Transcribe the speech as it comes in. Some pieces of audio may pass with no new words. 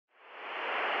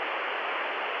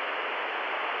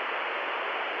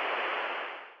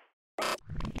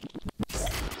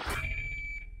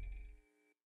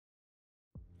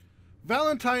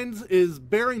Valentine's is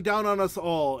bearing down on us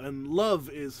all, and love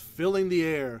is filling the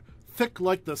air, thick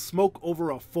like the smoke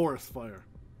over a forest fire.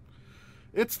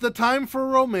 It's the time for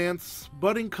romance,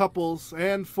 budding couples,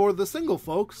 and for the single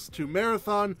folks to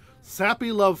marathon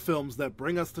sappy love films that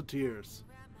bring us to tears.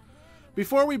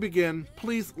 Before we begin,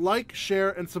 please like, share,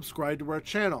 and subscribe to our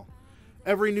channel.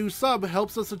 Every new sub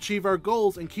helps us achieve our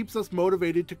goals and keeps us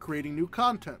motivated to creating new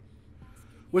content.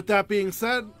 With that being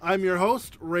said, I'm your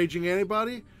host, Raging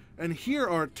Antibody, and here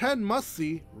are 10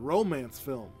 must-see romance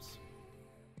films.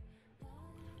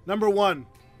 Number 1.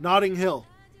 Notting Hill.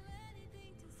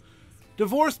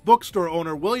 Divorced bookstore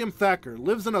owner William Thacker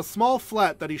lives in a small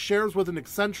flat that he shares with an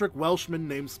eccentric Welshman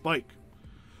named Spike.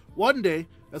 One day,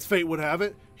 as fate would have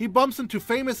it, he bumps into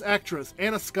famous actress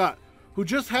Anna Scott, who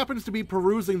just happens to be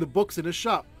perusing the books in his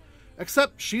shop,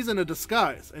 except she's in a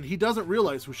disguise and he doesn't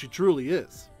realize who she truly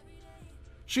is.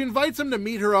 She invites him to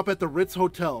meet her up at the Ritz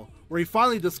Hotel, where he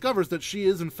finally discovers that she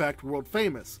is in fact world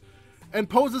famous, and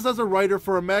poses as a writer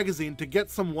for a magazine to get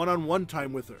some one-on-one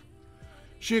time with her.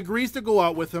 She agrees to go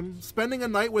out with him, spending a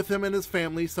night with him and his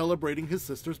family celebrating his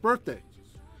sister's birthday.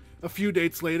 A few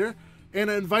dates later,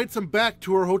 Anna invites him back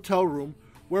to her hotel room,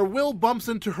 where Will bumps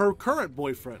into her current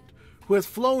boyfriend, who has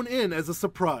flown in as a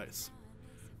surprise.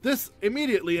 This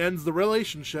immediately ends the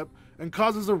relationship and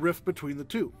causes a rift between the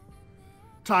two.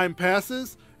 Time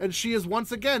passes, and she is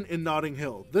once again in Notting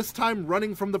Hill, this time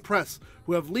running from the press,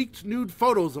 who have leaked nude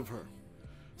photos of her.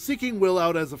 Seeking Will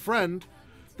out as a friend,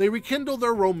 they rekindle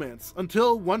their romance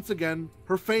until, once again,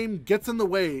 her fame gets in the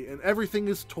way and everything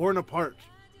is torn apart.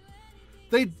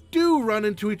 They do run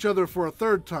into each other for a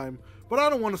third time, but I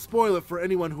don't want to spoil it for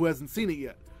anyone who hasn't seen it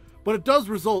yet. But it does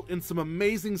result in some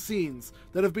amazing scenes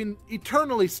that have been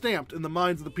eternally stamped in the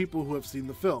minds of the people who have seen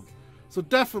the film. So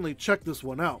definitely check this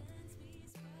one out.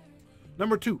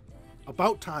 Number 2.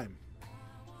 About Time.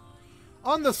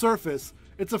 On the surface,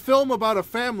 it's a film about a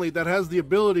family that has the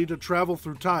ability to travel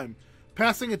through time,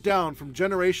 passing it down from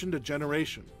generation to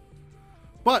generation.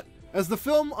 But as the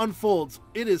film unfolds,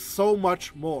 it is so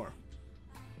much more.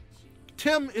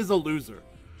 Tim is a loser.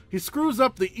 He screws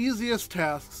up the easiest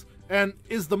tasks and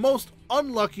is the most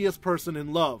unluckiest person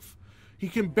in love. He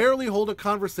can barely hold a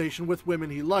conversation with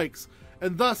women he likes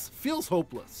and thus feels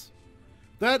hopeless.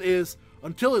 That is,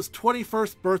 until his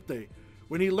 21st birthday,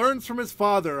 when he learns from his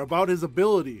father about his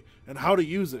ability and how to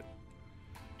use it.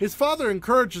 His father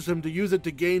encourages him to use it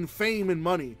to gain fame and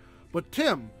money, but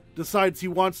Tim decides he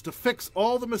wants to fix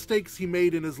all the mistakes he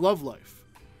made in his love life.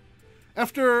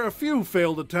 After a few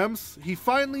failed attempts, he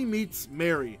finally meets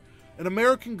Mary, an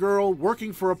American girl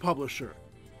working for a publisher.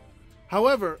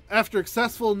 However, after a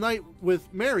successful night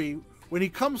with Mary, when he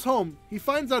comes home, he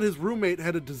finds out his roommate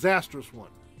had a disastrous one.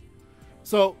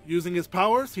 So, using his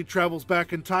powers, he travels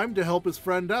back in time to help his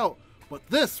friend out, but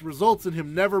this results in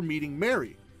him never meeting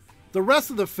Mary. The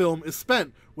rest of the film is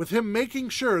spent with him making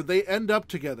sure they end up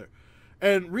together,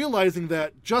 and realizing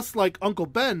that, just like Uncle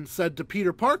Ben said to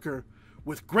Peter Parker,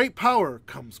 with great power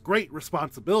comes great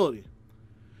responsibility.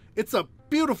 It's a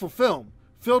beautiful film,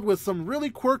 filled with some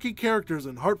really quirky characters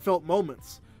and heartfelt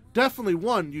moments. Definitely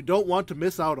one you don't want to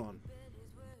miss out on.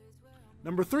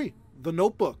 Number 3. The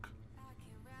Notebook.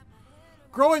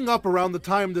 Growing up around the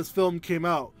time this film came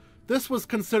out, this was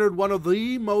considered one of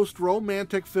the most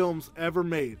romantic films ever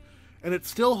made, and it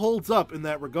still holds up in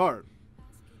that regard.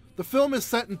 The film is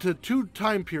set into 2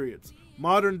 time periods,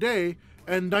 modern day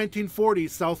and 1940s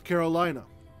South Carolina.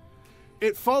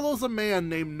 It follows a man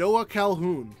named Noah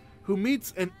Calhoun, who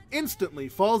meets and instantly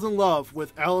falls in love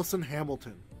with Allison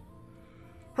Hamilton.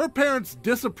 Her parents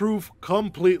disapprove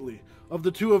completely of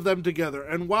the two of them together,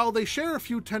 and while they share a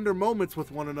few tender moments with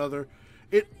one another,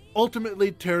 it ultimately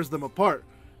tears them apart,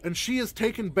 and she is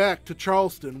taken back to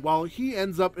Charleston while he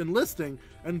ends up enlisting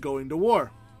and going to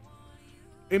war.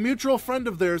 A mutual friend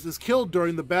of theirs is killed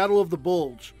during the Battle of the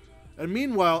Bulge, and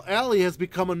meanwhile Allie has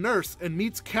become a nurse and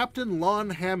meets Captain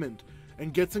Lon Hammond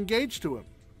and gets engaged to him.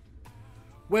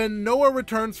 When Noah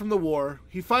returns from the war,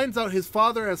 he finds out his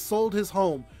father has sold his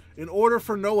home in order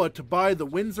for Noah to buy the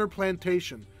Windsor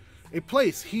Plantation, a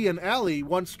place he and Allie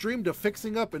once dreamed of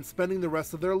fixing up and spending the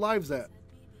rest of their lives at.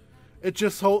 It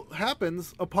just so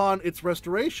happens, upon its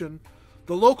restoration,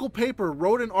 the local paper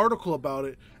wrote an article about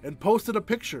it and posted a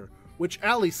picture, which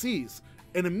Allie sees,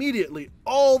 and immediately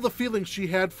all the feelings she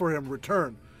had for him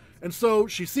return, and so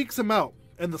she seeks him out,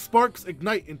 and the sparks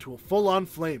ignite into a full-on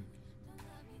flame.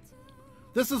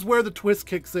 This is where the twist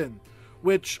kicks in,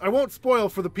 which I won't spoil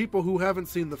for the people who haven't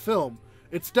seen the film.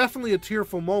 It's definitely a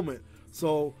tearful moment,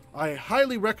 so I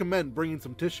highly recommend bringing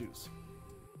some tissues.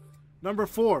 Number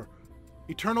 4.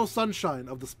 Eternal Sunshine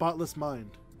of the Spotless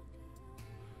Mind.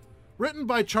 Written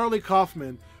by Charlie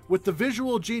Kaufman, with the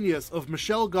visual genius of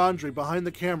Michel Gondry behind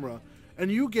the camera,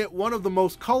 and you get one of the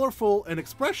most colorful and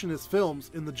expressionist films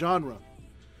in the genre.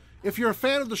 If you're a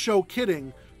fan of the show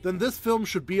Kidding, then this film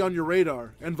should be on your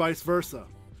radar, and vice versa.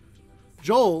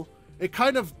 Joel, a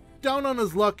kind of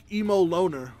down-on-his-luck emo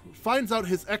loner, finds out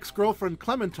his ex-girlfriend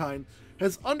Clementine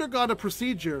has undergone a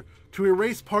procedure to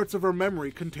erase parts of her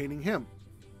memory containing him.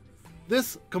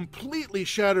 This completely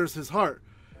shatters his heart,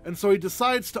 and so he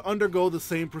decides to undergo the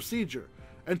same procedure,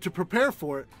 and to prepare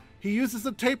for it, he uses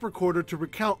a tape recorder to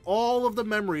recount all of the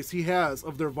memories he has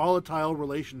of their volatile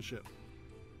relationship.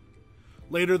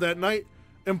 Later that night,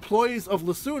 employees of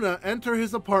Lasuna enter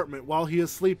his apartment while he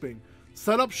is sleeping,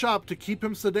 set up shop to keep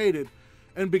him sedated,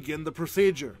 and begin the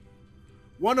procedure.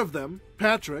 One of them,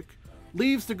 Patrick,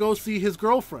 leaves to go see his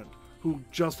girlfriend, who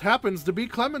just happens to be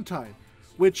Clementine,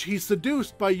 which he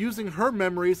seduced by using her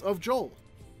memories of Joel.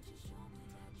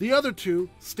 The other two,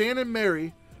 Stan and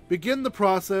Mary, begin the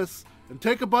process and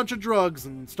take a bunch of drugs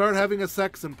and start having a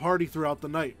sex and party throughout the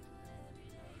night.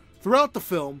 Throughout the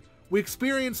film, we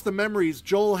experience the memories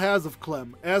Joel has of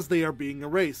Clem as they are being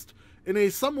erased, in a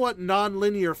somewhat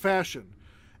non-linear fashion,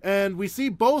 and we see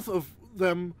both of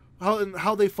them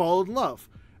how they fall in love,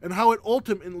 and how it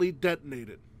ultimately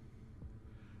detonated.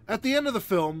 At the end of the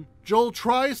film, Joel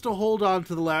tries to hold on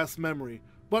to the last memory,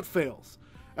 but fails,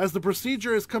 as the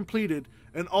procedure is completed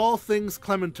and all things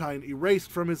Clementine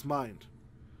erased from his mind.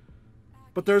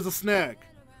 But there's a snag.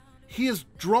 He is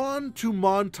drawn to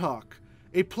Montauk,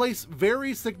 a place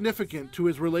very significant to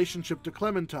his relationship to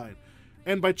Clementine,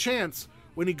 and by chance,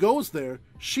 when he goes there,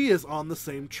 she is on the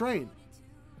same train.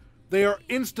 They are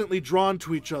instantly drawn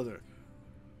to each other.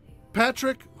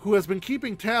 Patrick, who has been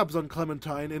keeping tabs on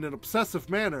Clementine in an obsessive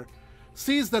manner,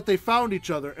 sees that they found each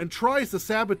other and tries to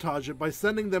sabotage it by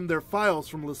sending them their files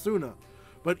from Lasuna.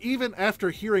 But even after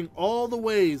hearing all the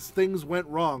ways things went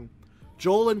wrong,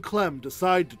 Joel and Clem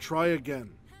decide to try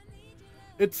again.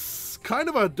 It's kind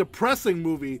of a depressing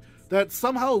movie that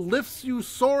somehow lifts you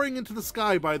soaring into the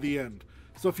sky by the end.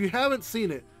 So if you haven't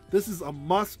seen it, this is a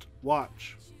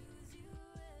must-watch.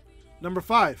 Number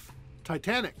 5,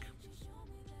 Titanic.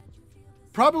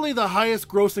 Probably the highest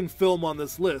grossing film on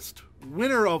this list,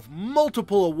 winner of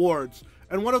multiple awards,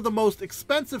 and one of the most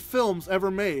expensive films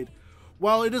ever made.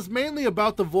 While it is mainly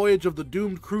about the voyage of the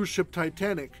doomed cruise ship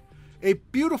Titanic, a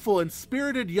beautiful and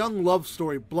spirited young love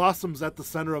story blossoms at the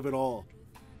center of it all.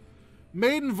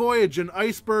 Maiden voyage and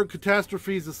iceberg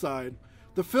catastrophes aside,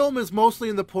 the film is mostly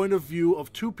in the point of view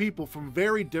of two people from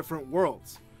very different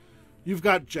worlds. You've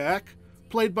got Jack,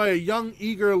 played by a young,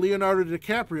 eager Leonardo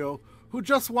DiCaprio, who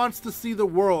just wants to see the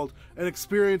world and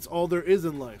experience all there is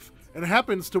in life, and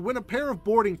happens to win a pair of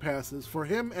boarding passes for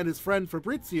him and his friend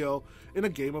Fabrizio in a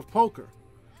game of poker.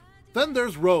 Then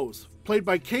there's Rose, played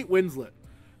by Kate Winslet,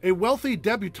 a wealthy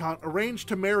debutante arranged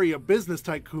to marry a business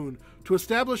tycoon to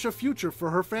establish a future for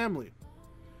her family.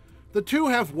 The two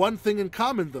have one thing in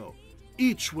common though.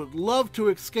 Each would love to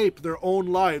escape their own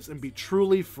lives and be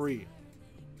truly free.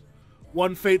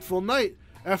 One fateful night,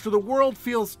 after the world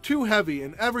feels too heavy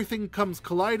and everything comes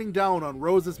colliding down on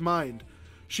Rose's mind,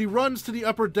 she runs to the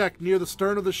upper deck near the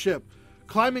stern of the ship,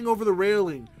 climbing over the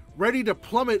railing, ready to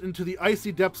plummet into the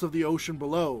icy depths of the ocean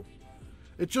below.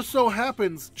 It just so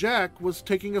happens Jack was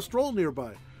taking a stroll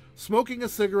nearby, smoking a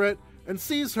cigarette, and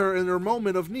sees her in her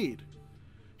moment of need.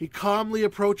 He calmly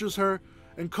approaches her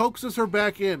and coaxes her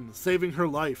back in, saving her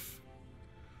life.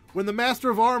 When the Master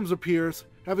of Arms appears,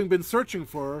 having been searching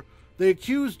for her, they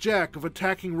accuse Jack of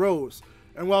attacking Rose,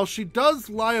 and while she does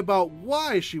lie about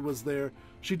why she was there,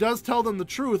 she does tell them the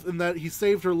truth in that he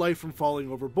saved her life from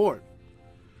falling overboard.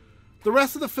 The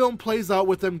rest of the film plays out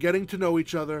with them getting to know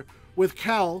each other, with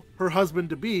Cal, her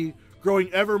husband-to-be,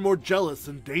 growing ever more jealous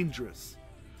and dangerous.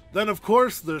 Then, of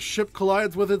course, the ship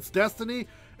collides with its destiny,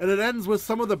 and it ends with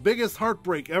some of the biggest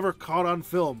heartbreak ever caught on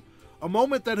film, a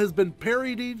moment that has been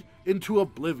parodied into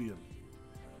oblivion.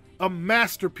 A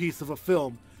masterpiece of a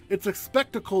film. It's a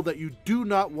spectacle that you do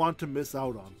not want to miss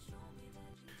out on.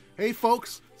 Hey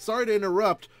folks, sorry to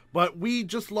interrupt, but we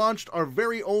just launched our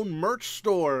very own merch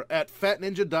store at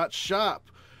fatninja.shop.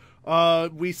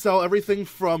 We sell everything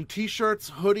from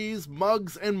t-shirts, hoodies,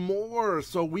 mugs, and more,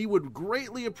 so we would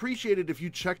greatly appreciate it if you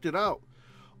checked it out.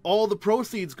 All the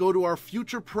proceeds go to our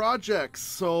future projects,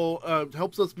 so it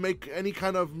helps us make any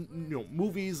kind of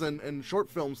movies and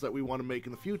short films that we want to make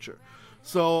in the future.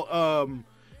 So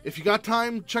if you got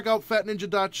time, check out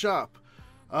fatninja.shop.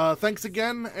 Thanks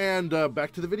again, and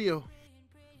back to the video.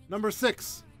 Number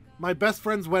 6, My Best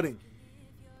Friend's Wedding.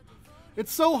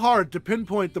 It's so hard to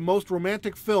pinpoint the most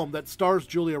romantic film that stars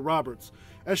Julia Roberts,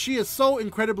 as she is so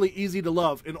incredibly easy to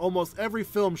love in almost every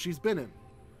film she's been in.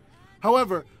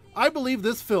 However, I believe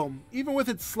this film, even with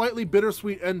its slightly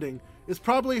bittersweet ending, is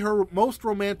probably her most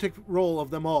romantic role of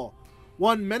them all,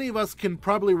 one many of us can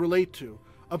probably relate to,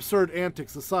 absurd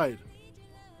antics aside.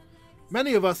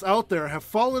 Many of us out there have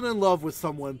fallen in love with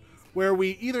someone where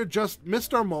we either just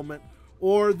missed our moment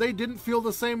or they didn't feel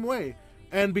the same way,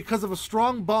 and because of a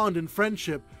strong bond in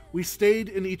friendship, we stayed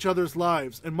in each other's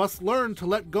lives and must learn to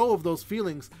let go of those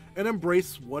feelings and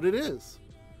embrace what it is.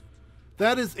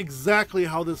 That is exactly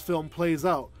how this film plays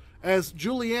out, as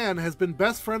Julianne has been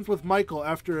best friends with Michael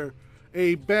after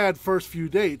a bad first few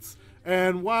dates,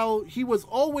 and while he was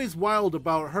always wild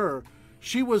about her,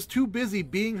 she was too busy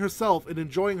being herself and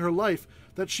enjoying her life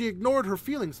that she ignored her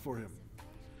feelings for him.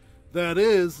 That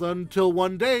is, until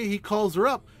one day he calls her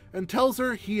up and tells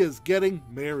her he is getting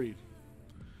married.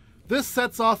 This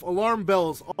sets off alarm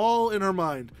bells all in her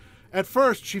mind. At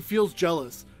first, she feels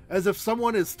jealous, as if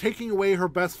someone is taking away her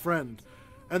best friend.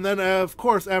 And then, of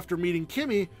course, after meeting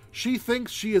Kimmy, she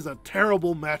thinks she is a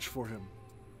terrible match for him.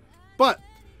 But,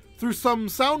 through some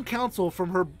sound counsel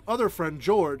from her other friend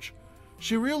George,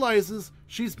 she realizes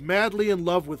she's madly in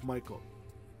love with Michael.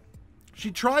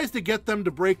 She tries to get them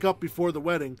to break up before the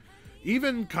wedding,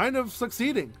 even kind of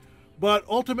succeeding, but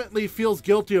ultimately feels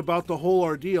guilty about the whole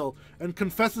ordeal and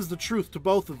confesses the truth to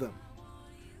both of them.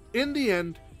 In the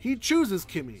end, he chooses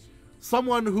Kimmy,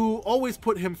 someone who always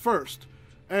put him first,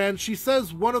 and she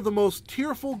says one of the most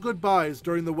tearful goodbyes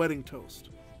during the wedding toast.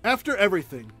 After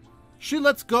everything, she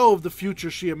lets go of the future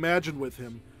she imagined with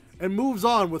him and moves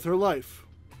on with her life.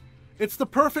 It's the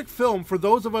perfect film for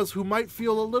those of us who might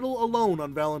feel a little alone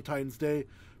on Valentine's Day,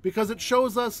 because it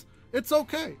shows us it's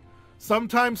okay.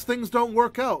 Sometimes things don't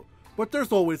work out, but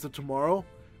there's always a tomorrow,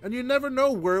 and you never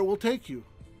know where it will take you.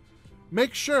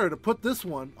 Make sure to put this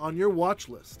one on your watch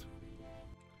list.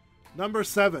 Number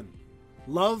 7.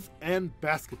 Love and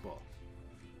Basketball.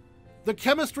 The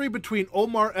chemistry between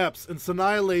Omar Epps and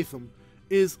Sanaa Lathan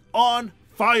is on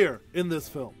fire in this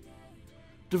film.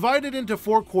 Divided into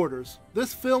 4 quarters,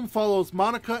 this film follows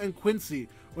Monica and Quincy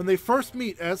when they first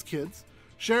meet as kids,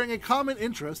 sharing a common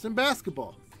interest in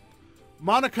basketball.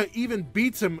 Monica even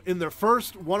beats him in their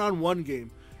first one-on-one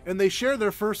game, and they share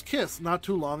their first kiss not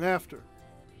too long after.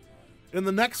 In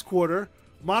the next quarter,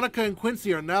 Monica and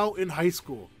Quincy are now in high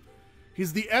school.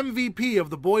 He's the MVP of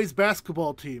the boys'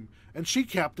 basketball team, and she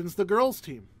captains the girls'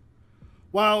 team.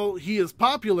 While he is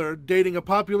popular, dating a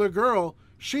popular girl,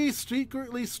 she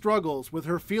secretly struggles with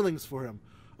her feelings for him,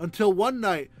 until one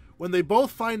night, when they both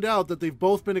find out that they've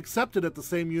both been accepted at the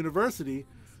same university,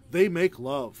 they make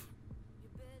love.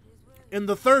 In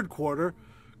the third quarter,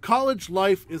 college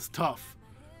life is tough.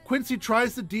 Quincy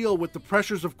tries to deal with the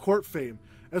pressures of court fame,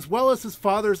 as well as his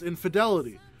father's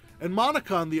infidelity, and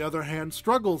Monica, on the other hand,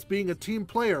 struggles being a team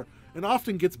player and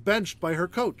often gets benched by her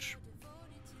coach.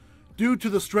 Due to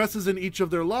the stresses in each of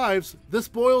their lives, this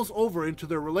boils over into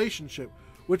their relationship,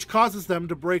 which causes them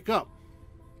to break up.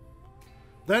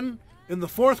 Then, in the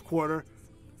fourth quarter,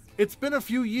 it's been a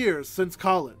few years since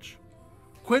college.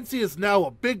 Quincy is now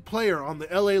a big player on the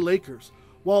LA Lakers,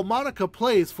 while Monica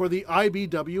plays for the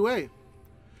IBWA.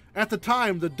 At the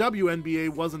time, the WNBA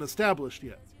wasn't established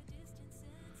yet.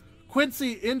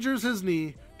 Quincy injures his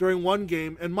knee during one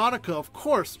game, and Monica, of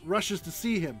course, rushes to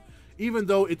see him, even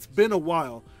though it's been a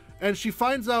while, and she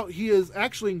finds out he is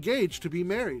actually engaged to be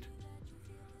married.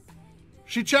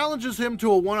 She challenges him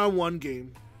to a one-on-one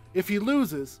game. If he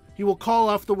loses, he will call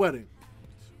off the wedding.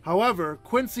 However,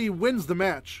 Quincy wins the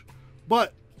match,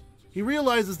 but he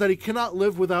realizes that he cannot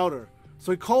live without her,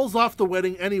 so he calls off the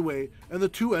wedding anyway, and the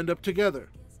two end up together.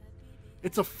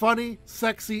 It's a funny,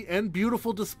 sexy, and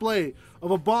beautiful display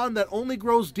of a bond that only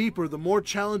grows deeper the more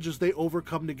challenges they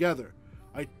overcome together.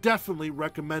 I definitely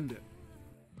recommend it.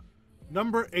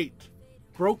 Number 8.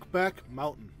 Brokeback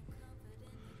Mountain.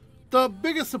 The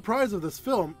biggest surprise of this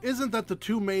film isn't that the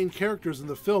two main characters in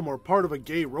the film are part of a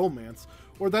gay romance,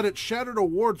 or that it shattered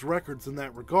awards records in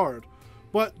that regard,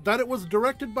 but that it was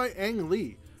directed by Ang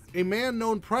Lee, a man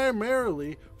known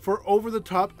primarily for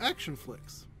over-the-top action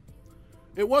flicks.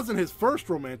 It wasn't his first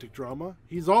romantic drama.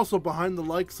 He's also behind the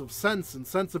likes of Sense and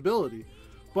Sensibility,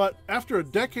 but after a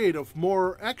decade of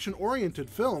more action-oriented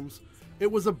films,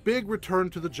 it was a big return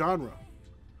to the genre.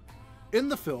 In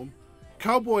the film,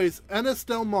 cowboys Ennis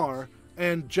Del Mar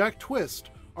and Jack Twist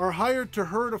are hired to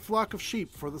herd a flock of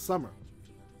sheep for the summer.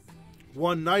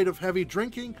 One night of heavy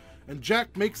drinking, and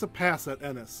Jack makes a pass at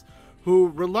Ennis, who,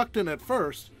 reluctant at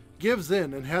first, gives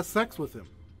in and has sex with him.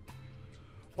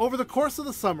 Over the course of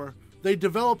the summer, they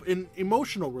develop an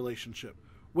emotional relationship,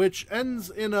 which ends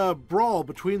in a brawl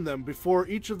between them before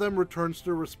each of them returns to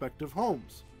their respective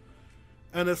homes.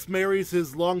 Ennis marries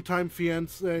his longtime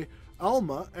fiancée,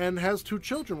 Alma, and has 2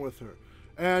 children with her,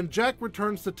 and Jack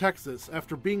returns to Texas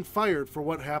after being fired for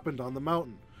what happened on the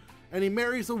mountain, and he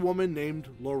marries a woman named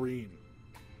Laureen.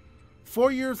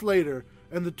 4 years later,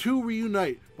 and the two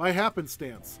reunite by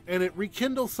happenstance, and it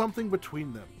rekindles something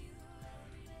between them.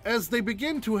 As they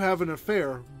begin to have an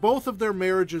affair, both of their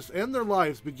marriages and their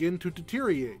lives begin to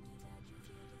deteriorate.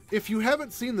 If you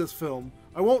haven't seen this film,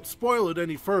 I won't spoil it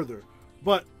any further,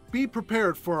 but be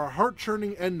prepared for a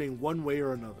heart-churning ending one way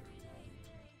or another.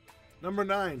 Number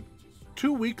 9.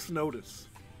 2 Weeks Notice.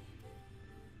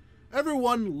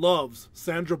 Everyone loves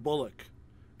Sandra Bullock,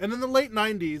 and in the late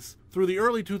 90s through the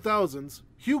early 2000s,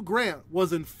 Hugh Grant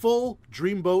was in full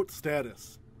dreamboat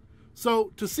status.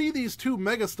 So, to see these two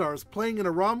megastars playing in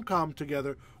a rom-com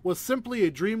together was simply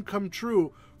a dream come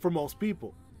true for most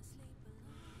people.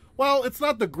 While it's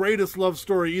not the greatest love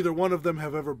story either one of them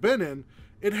have ever been in,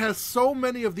 it has so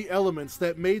many of the elements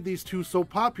that made these two so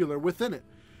popular within it,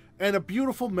 and a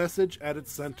beautiful message at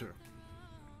its center.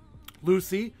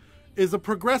 Lucy is a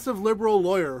progressive liberal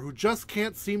lawyer who just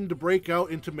can't seem to break out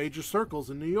into major circles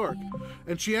in New York,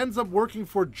 and she ends up working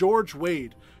for George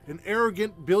Wade, an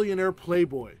arrogant billionaire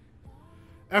playboy.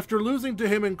 After losing to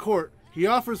him in court, he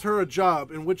offers her a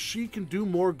job in which she can do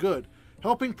more good,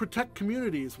 helping protect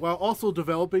communities while also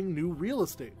developing new real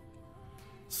estate.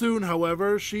 Soon,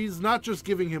 however, she's not just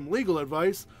giving him legal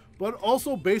advice, but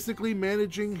also basically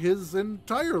managing his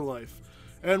entire life.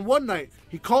 And one night,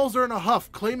 he calls her in a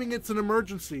huff, claiming it's an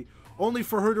emergency, only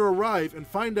for her to arrive and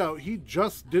find out he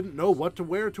just didn't know what to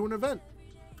wear to an event.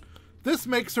 This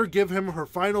makes her give him her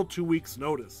final 2 weeks'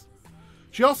 notice.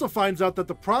 She also finds out that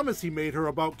the promise he made her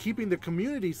about keeping the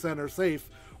community center safe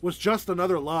was just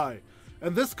another lie,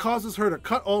 and this causes her to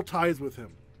cut all ties with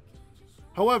him.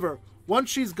 However, once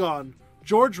she's gone,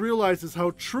 George realizes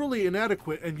how truly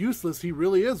inadequate and useless he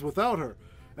really is without her,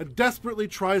 and desperately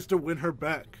tries to win her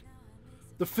back.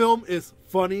 The film is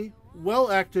funny,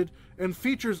 well acted, and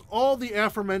features all the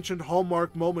aforementioned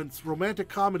hallmark moments romantic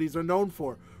comedies are known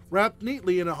for, wrapped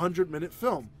neatly in a 100-minute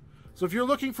film. So if you're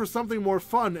looking for something more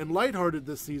fun and lighthearted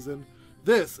this season,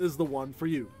 this is the one for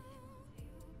you.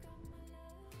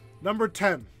 Number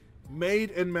 10.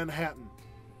 Made in Manhattan.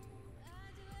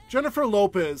 Jennifer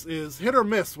Lopez is hit or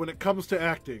miss when it comes to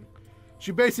acting.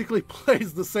 She basically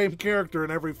plays the same character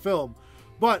in every film,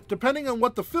 but depending on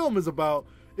what the film is about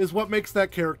is what makes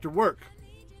that character work.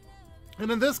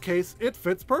 And in this case, it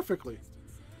fits perfectly.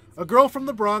 A girl from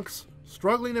the Bronx,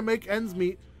 struggling to make ends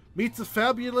meet, meets a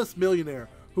fabulous millionaire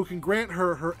who can grant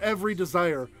her her every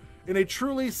desire in a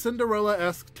truly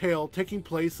Cinderella-esque tale taking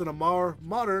place in a more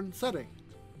modern setting.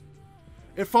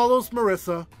 It follows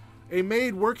Marissa, a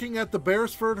maid working at the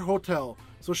Beresford Hotel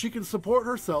so she can support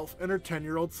herself and her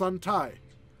 10-year-old son Ty.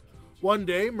 One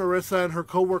day, Marissa and her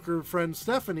co-worker friend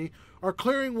Stephanie are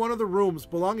clearing one of the rooms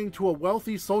belonging to a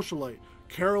wealthy socialite,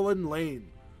 Carolyn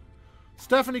Lane.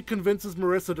 Stephanie convinces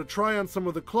Marissa to try on some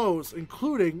of the clothes,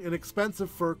 including an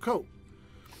expensive fur coat.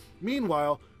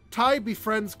 Meanwhile, Ty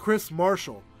befriends Chris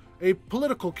Marshall, a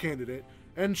political candidate,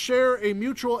 and share a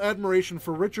mutual admiration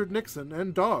for Richard Nixon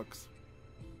and dogs.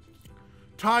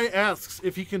 Ty asks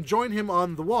if he can join him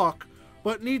on the walk,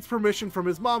 but needs permission from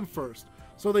his mom first,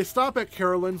 so they stop at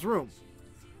Carolyn's room.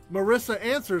 Marissa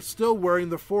answers still wearing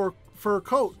the fur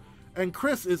coat, and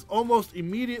Chris is almost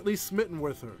immediately smitten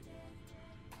with her.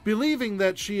 Believing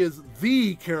that she is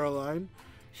the Caroline,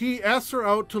 he asks her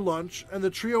out to lunch and the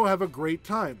trio have a great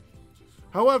time.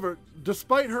 However,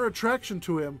 despite her attraction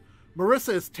to him,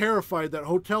 Marissa is terrified that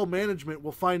hotel management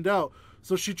will find out,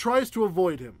 so she tries to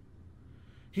avoid him.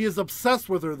 He is obsessed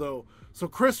with her though, so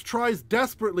Chris tries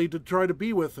desperately to try to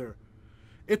be with her.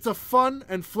 It's a fun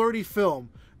and flirty film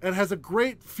and has a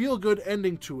great feel-good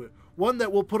ending to it, one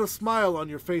that will put a smile on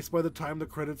your face by the time the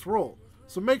credits roll,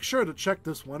 so make sure to check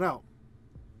this one out.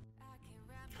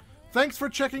 Thanks for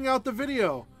checking out the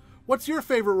video. What's your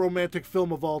favorite romantic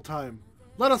film of all time?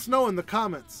 Let us know in the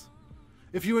comments.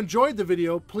 If you enjoyed the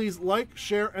video, please like,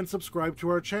 share, and subscribe to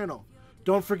our channel.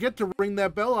 Don't forget to ring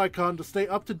that bell icon to stay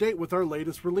up to date with our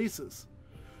latest releases.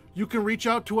 You can reach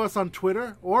out to us on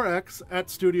Twitter or X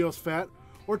 @StudiosFat,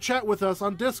 or chat with us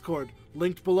on Discord,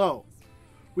 linked below.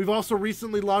 We've also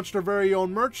recently launched our very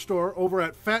own merch store over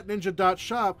at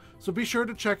fatninja.shop, so be sure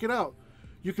to check it out.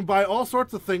 You can buy all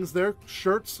sorts of things there: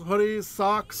 shirts, hoodies,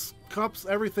 socks, cups,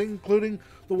 everything, including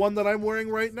the one that I'm wearing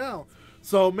right now.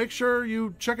 So make sure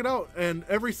you check it out, and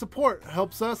every support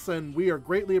helps us, and we are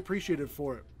greatly appreciated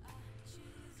for it.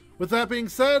 With that being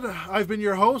said, I've been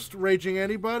your host, Raging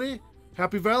Anybody.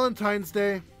 Happy Valentine's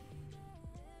Day.